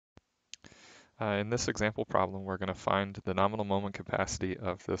In this example problem, we're going to find the nominal moment capacity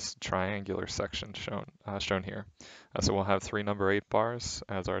of this triangular section shown here. So we'll have three number 8 bars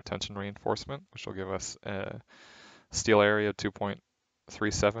as our tension reinforcement, which will give us a steel area of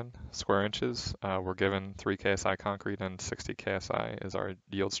 2.37 square inches. We're given 3 KSI concrete and 60 KSI is our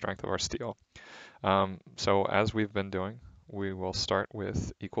yield strength of our steel. So as we've been doing, we will start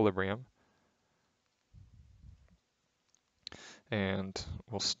with equilibrium. And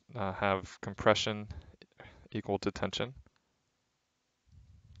we'll have compression equal to tension.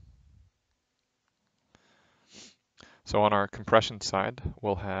 So on our compression side,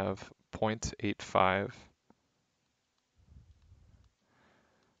 we'll have 0.85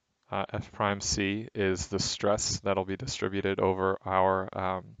 F prime C is the stress that'll be distributed over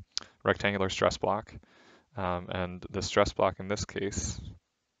our rectangular stress block. And the stress block in this case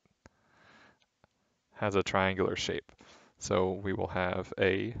has a triangular shape. So we will have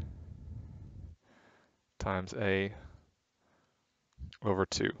A times A over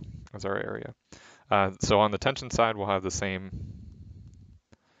 2 as our area. So on the tension side, we'll have the same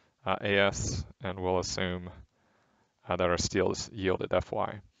AS, and we'll assume that our steel is yielded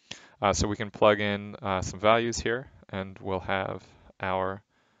Fy. So we can plug in some values here, and we'll have our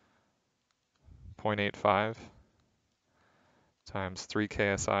 0.85 times 3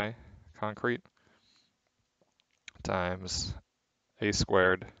 KSI concrete times A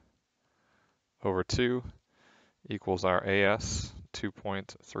squared over 2 equals our AS,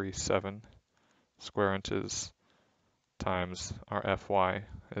 2.37 square inches, times our Fy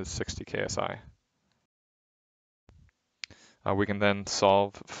is 60 KSI. We can then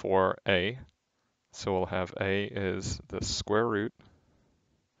solve for A. So we'll have A is the square root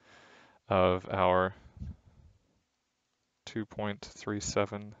of our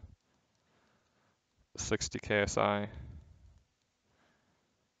 2.37 60 KSI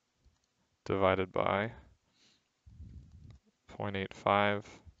divided by 0.85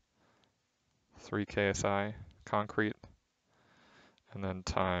 3 KSI concrete, and then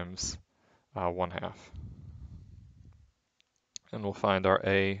times 1/2. And we'll find our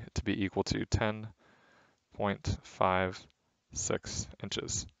A to be equal to 10.56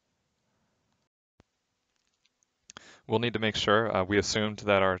 inches. We'll need to make sure we assumed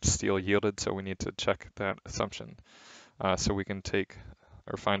that our steel yielded, so we need to check that assumption. So we can take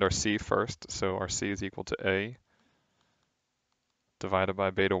or find our C first. So our C is equal to A divided by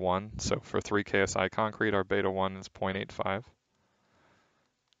beta 1. So for 3 KSI concrete, our beta 1 is 0.85.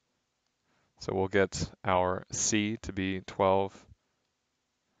 So we'll get our C to be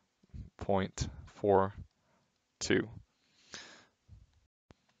 12.42.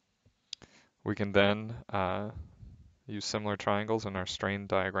 We can then use similar triangles in our strain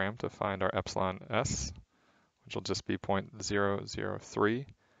diagram to find our epsilon S, which will just be 0.003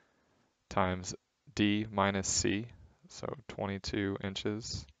 times D minus C, so 22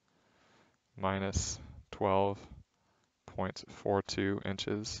 inches minus 12.42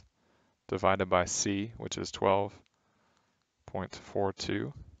 inches divided by C, which is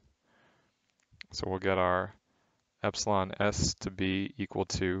 12.42. So we'll get our epsilon S to be equal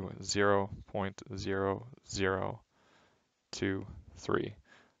to 0.0023,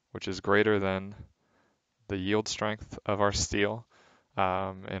 which is greater than the yield strength of our steel,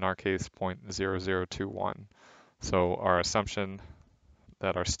 in our case 0.0021. So our assumption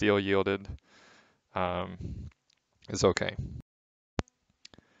that our steel yielded is okay.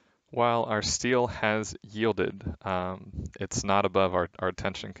 While our steel has yielded, it's not above our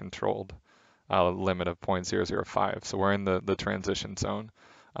tension controlled limit of 0.005. So we're in the transition zone.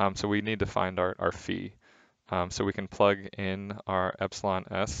 So we need to find our phi. So we can plug in our epsilon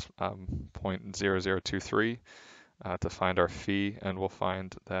S, 0.0023, to find our phi, and we'll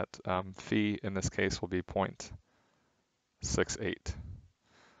find that phi in this case will be 0.68.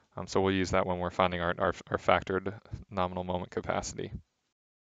 So we'll use that when we're finding our factored nominal moment capacity.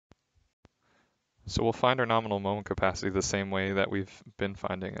 So we'll find our nominal moment capacity the same way that we've been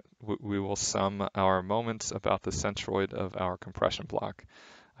finding it. We will sum our moments about the centroid of our compression block.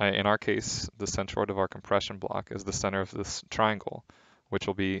 In our case, the centroid of our compression block is the center of this triangle, which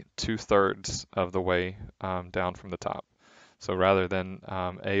will be 2/3 of the way down from the top. So rather than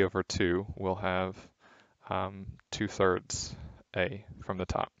A over 2, we'll have 2/3 A from the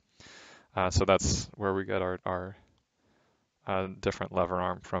top. So that's where we get our different lever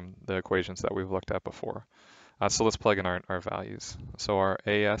arm from the equations that we've looked at before. So let's plug in our values. So our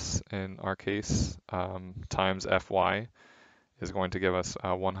AS in our case times Fy is going to give us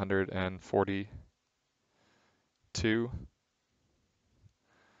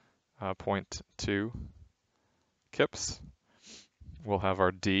 142.2 kips. We'll have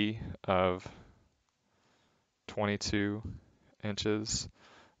our D of 22 inches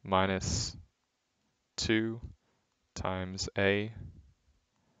minus 2 times A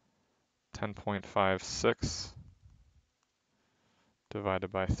 10.56 divided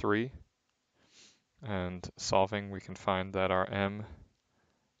by 3. And solving, we can find that our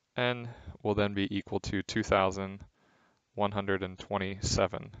MN will then be equal to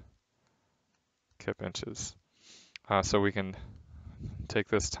 2,127 kip inches. So we can take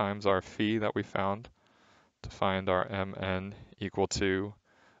this times our phi that we found to find our MN equal to,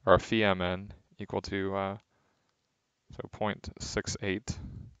 or our phi MN equal to, so 0.68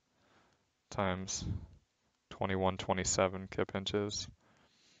 times 2127 kip inches,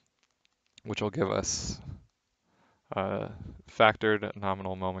 which will give us a factored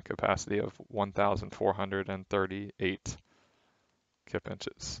nominal moment capacity of 1,438 kip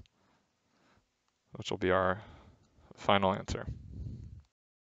inches, which will be our final answer.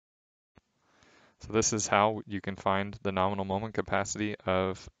 So this is how you can find the nominal moment capacity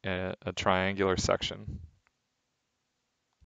of a triangular section.